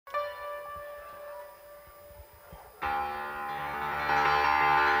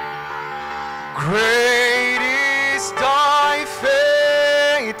Great is thy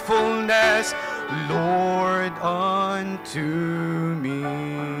faithfulness, Lord, unto me.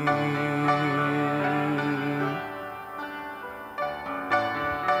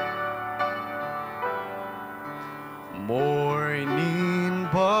 Morning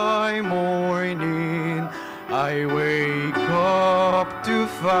by morning, I wake up to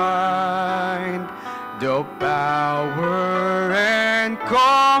find the power and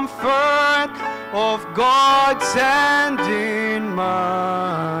comfort of God's hand in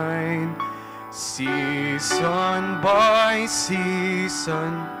mine. Season by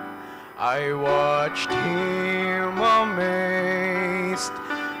season, I watched him amazed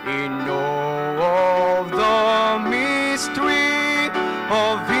in awe of the mystery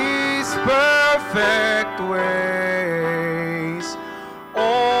of his perfect ways.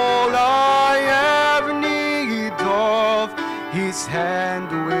 All I have need of, his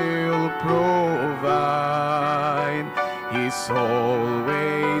hand will provide. He's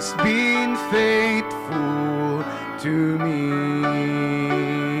always been faithful to me.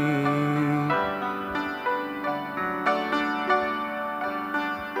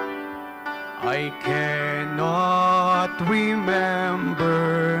 I cannot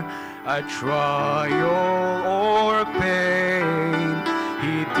remember a trial or pain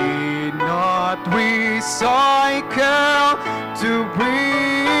he did not recycle to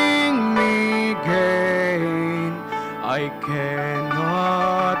bring me gain. I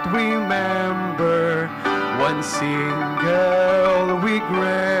cannot remember one single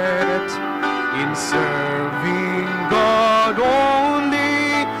regret in serving God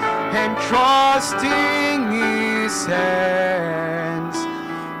only and trusting his hands.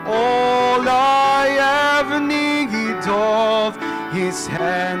 All I have need of, his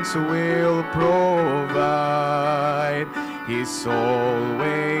hands will provide. He's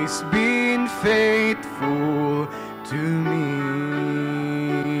always been faithful to me.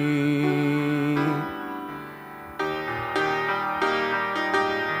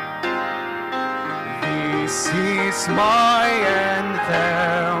 This is my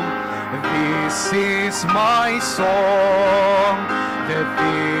anthem, this is my song, the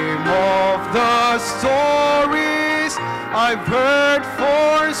theme of the stories I've heard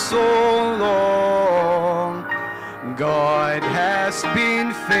for so long. God has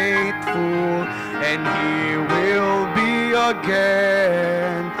been faithful and he will be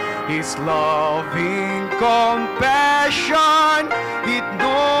again. His loving compassion, it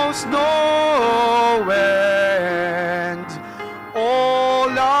knows no end. All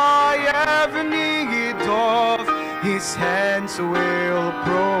I have need of, his hands will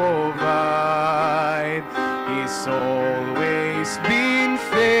provide. He's always been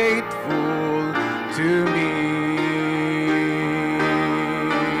faithful to me.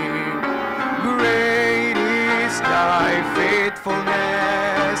 Great is thy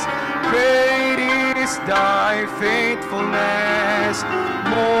faithfulness, great is thy faithfulness.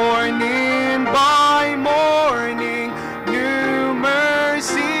 Morning by morning, new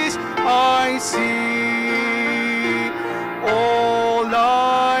mercies I see. All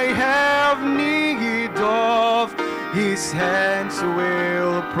I have need of, his hands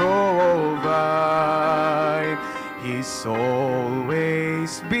will provide. He's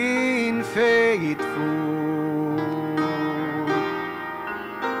always been faithful.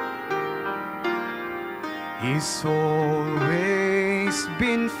 He's always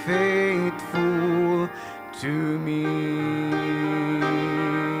been faithful to me.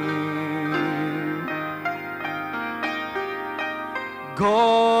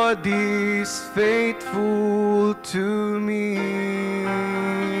 God is faithful to me.